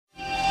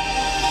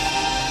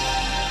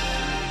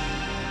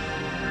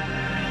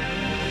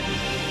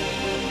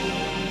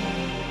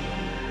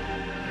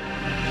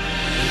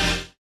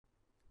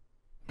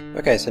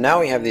Okay, so now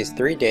we have these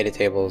three data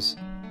tables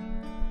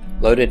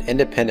loaded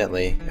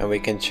independently, and we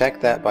can check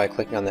that by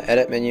clicking on the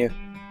Edit menu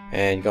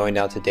and going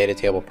down to Data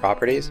Table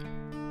Properties.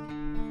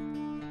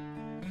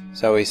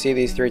 So we see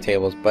these three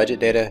tables: budget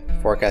data,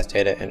 forecast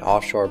data, and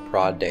offshore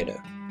prod data.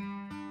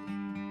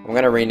 I'm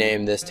going to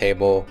rename this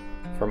table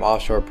from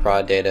offshore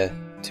prod data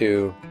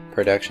to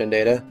production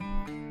data.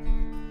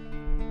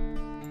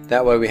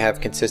 That way we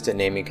have consistent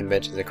naming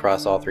conventions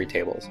across all three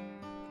tables.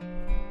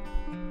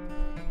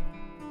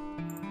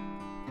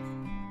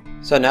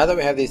 So now that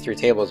we have these three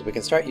tables, we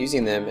can start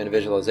using them in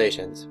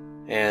visualizations.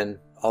 And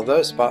although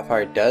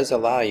Spotfire does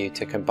allow you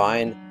to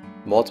combine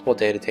multiple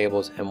data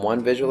tables in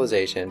one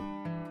visualization,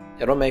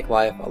 it'll make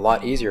life a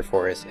lot easier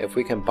for us if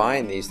we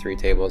combine these three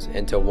tables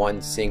into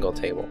one single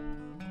table.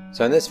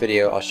 So in this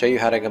video, I'll show you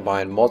how to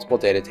combine multiple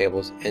data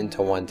tables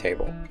into one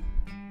table.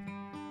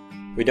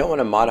 We don't want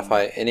to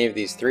modify any of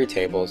these three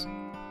tables,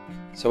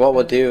 so what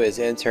we'll do is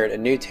insert a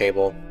new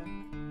table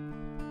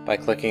by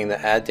clicking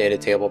the Add Data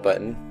Table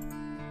button.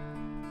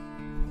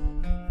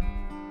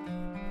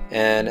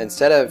 And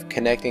instead of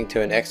connecting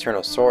to an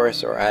external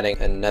source or adding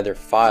another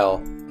file,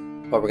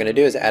 what we're going to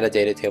do is add a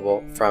data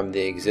table from the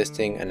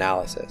existing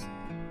analysis.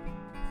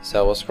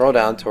 So we'll scroll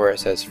down to where it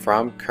says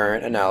From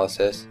Current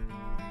Analysis,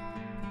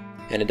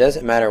 and it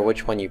doesn't matter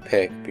which one you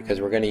pick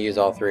because we're going to use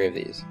all three of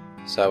these.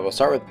 So we'll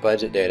start with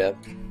budget data.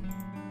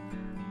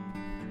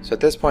 So at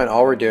this point,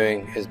 all we're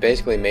doing is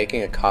basically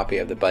making a copy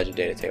of the budget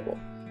data table.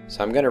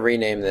 So I'm going to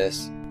rename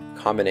this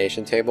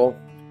combination table,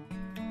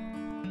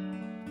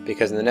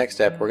 because in the next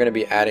step we're going to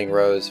be adding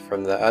rows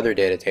from the other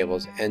data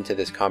tables into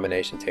this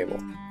combination table.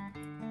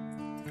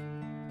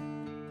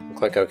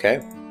 Click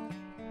OK.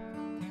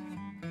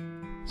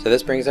 So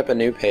this brings up a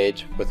new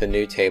page with a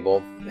new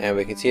table, and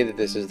we can see that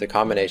this is the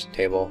combination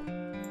table.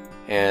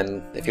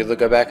 And if you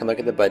go back and look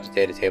at the budget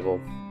data table,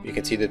 you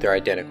can see that they're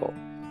identical.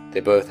 They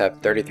both have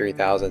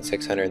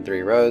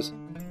 33,603 rows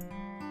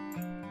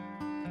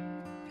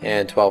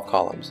and 12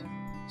 columns.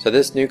 So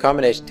this new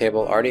combination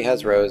table already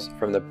has rows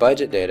from the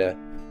budget data,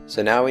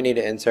 so now we need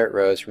to insert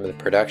rows from the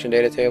production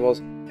data tables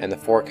and the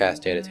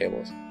forecast data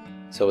tables.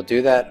 So we'll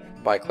do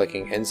that by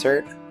clicking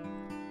Insert,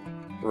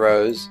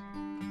 Rows,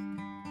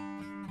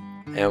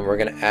 and we're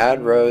going to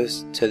add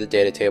rows to the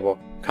data table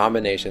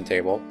combination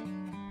table,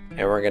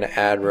 and we're going to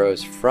add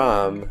rows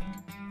from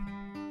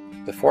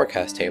the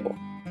forecast table.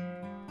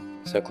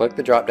 So click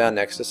the drop down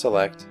next to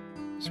Select,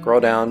 scroll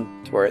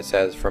down to where it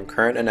says From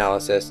Current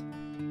Analysis,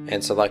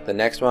 and select the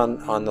next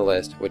one on the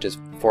list, which is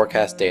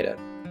Forecast Data.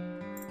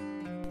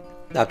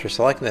 After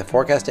selecting the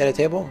forecast data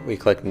table, we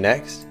click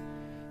Next,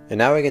 and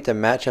now we get to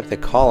match up the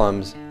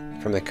columns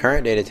from the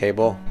current data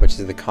table, which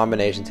is the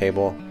combination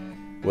table,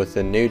 with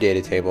the new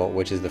data table,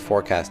 which is the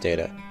forecast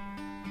data.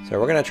 So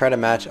we're going to try to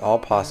match all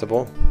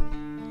possible,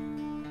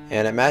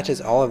 and it matches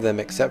all of them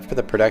except for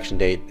the production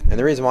date. And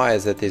the reason why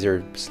is that these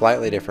are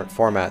slightly different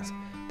formats.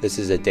 This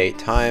is a date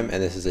time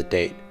and this is a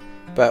date,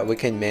 but we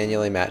can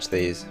manually match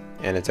these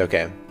and it's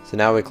okay. So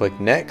now we click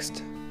Next.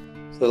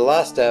 So the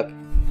last step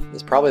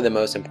is probably the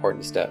most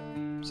important step.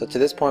 So to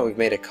this point we've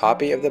made a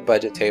copy of the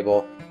budget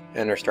table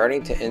and are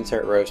starting to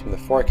insert rows from the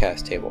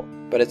forecast table.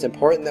 But it's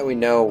important that we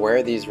know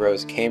where these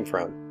rows came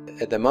from.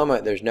 At the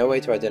moment there's no way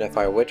to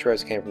identify which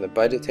rows came from the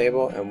budget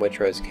table and which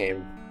rows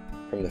came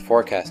from the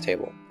forecast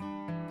table.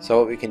 So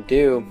what we can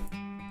do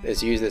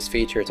is use this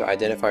feature to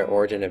identify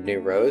origin of new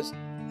rows,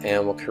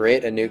 and we'll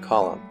create a new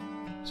column.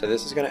 So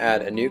this is going to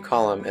add a new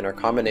column in our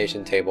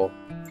combination table,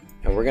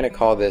 and we're going to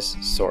call this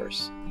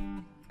Source.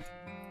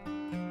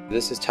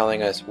 This is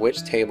telling us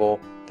which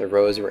table the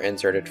rows were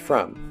inserted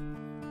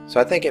from. So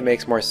I think it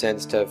makes more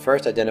sense to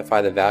first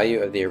identify the value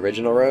of the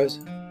original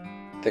rows.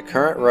 The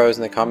current rows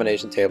in the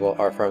combination table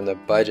are from the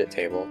budget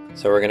table,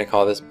 so we're going to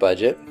call this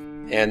Budget,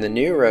 and the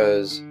new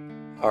rows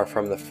are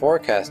from the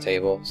forecast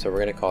table, so we're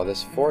going to call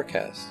this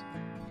Forecast.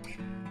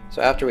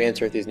 So after we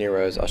insert these new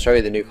rows, I'll show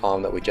you the new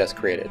column that we just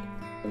created.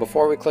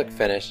 Before we click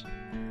Finish,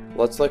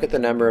 let's look at the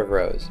number of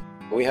rows.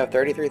 We have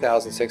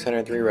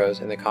 33,603 rows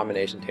in the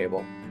combination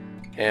table,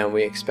 and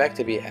we expect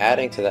to be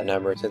adding to that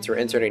number since we're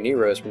inserting new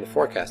rows from the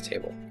forecast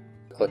table.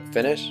 Click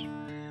Finish,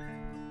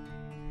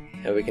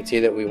 and we can see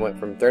that we went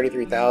from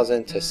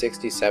 33,000 to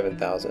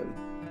 67,000.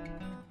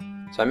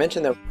 So I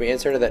mentioned that we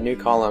inserted that new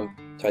column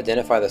to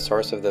identify the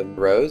source of the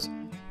rows,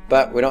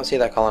 but we don't see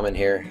that column in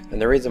here,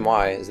 and the reason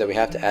why is that we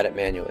have to add it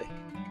manually.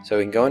 So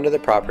we can go into the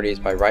properties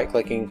by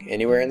right-clicking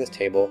anywhere in this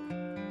table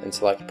and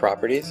select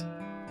Properties,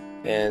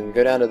 and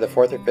go down to the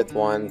fourth or fifth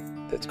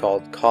one that's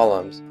called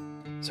Columns.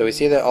 So we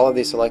see that all of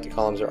these selected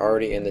columns are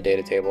already in the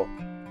data table,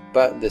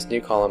 but this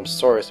new column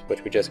Source,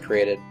 which we just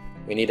created,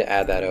 we need to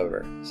add that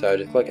over. So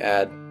just click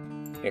Add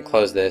and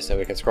close this, and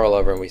we can scroll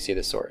over and we see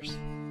the source.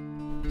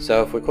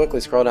 So if we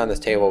quickly scroll down this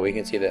table, we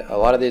can see that a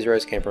lot of these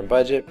rows came from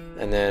budget,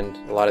 and then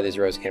a lot of these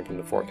rows came from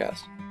the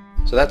forecast.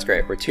 So that's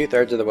great, we're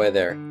 2/3 of the way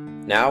there.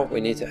 Now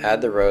we need to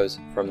add the rows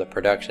from the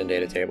production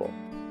data table.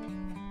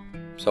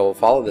 So we'll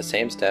follow the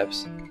same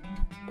steps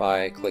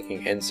by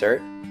clicking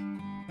Insert,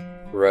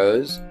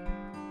 Rows,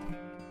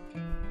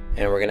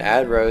 and we're going to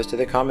add rows to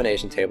the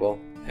combination table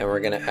and we're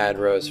going to add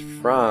rows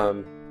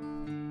from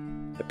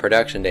the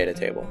production data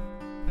table.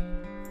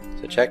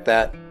 So check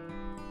that,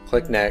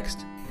 click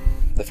next.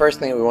 The first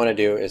thing that we want to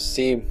do is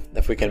see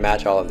if we can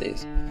match all of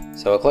these.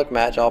 So we'll click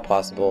match all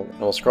possible, and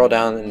we'll scroll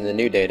down in the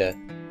new data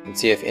and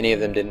see if any of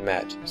them didn't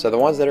match. So the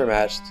ones that are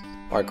matched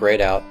are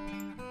grayed out,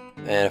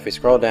 and if we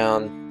scroll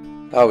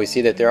down, oh, we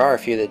see that there are a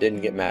few that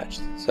didn't get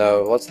matched.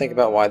 So let's think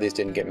about why these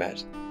didn't get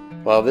matched.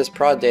 Well, this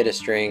prod data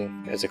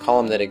string is a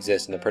column that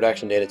exists in the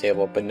production data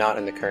table but not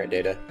in the current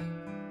data.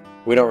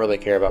 We don't really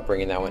care about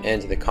bringing that one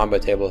into the combo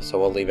table, so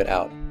we'll leave it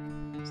out.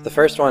 So the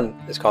first one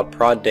is called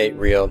prod date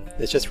real.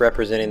 It's just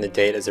representing the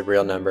date as a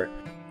real number.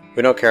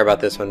 We don't care about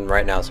this one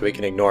right now, so we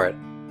can ignore it.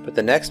 But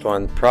the next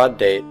one, prod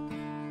date,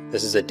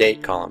 this is a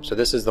date column, so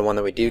this is the one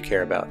that we do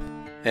care about.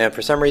 And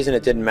for some reason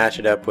it didn't match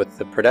it up with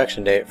the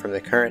production date from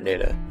the current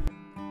data.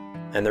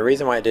 And the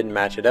reason why it didn't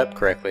match it up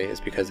correctly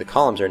is because the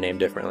columns are named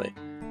differently.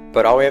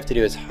 But all we have to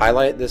do is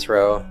highlight this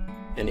row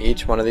in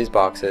each one of these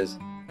boxes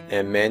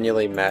and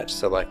manually match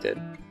selected.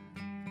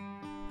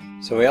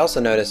 So we also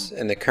notice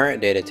in the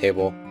current data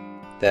table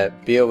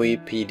that BOE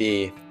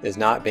PD is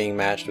not being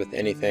matched with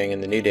anything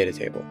in the new data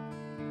table.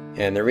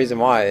 And the reason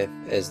why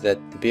is that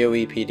the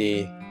BOE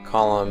PD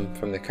column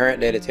from the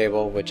current data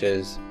table, which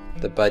is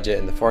the budget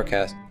and the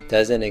forecast,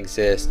 doesn't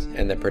exist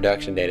in the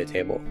production data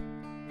table.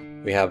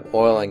 We have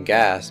oil and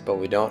gas, but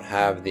we don't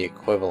have the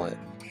equivalent.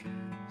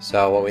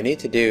 So what we need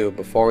to do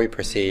before we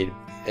proceed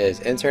is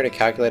insert a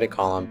calculated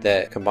column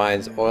that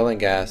combines oil and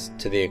gas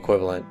to the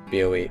equivalent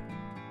BOE.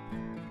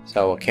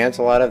 So we'll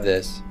cancel out of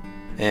this,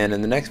 and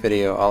in the next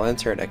video I'll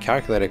insert a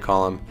calculated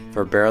column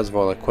for barrels of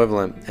oil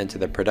equivalent into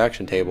the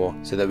production table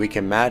so that we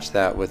can match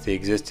that with the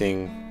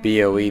existing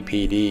BOE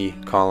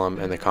PD column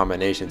in the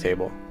combination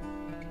table.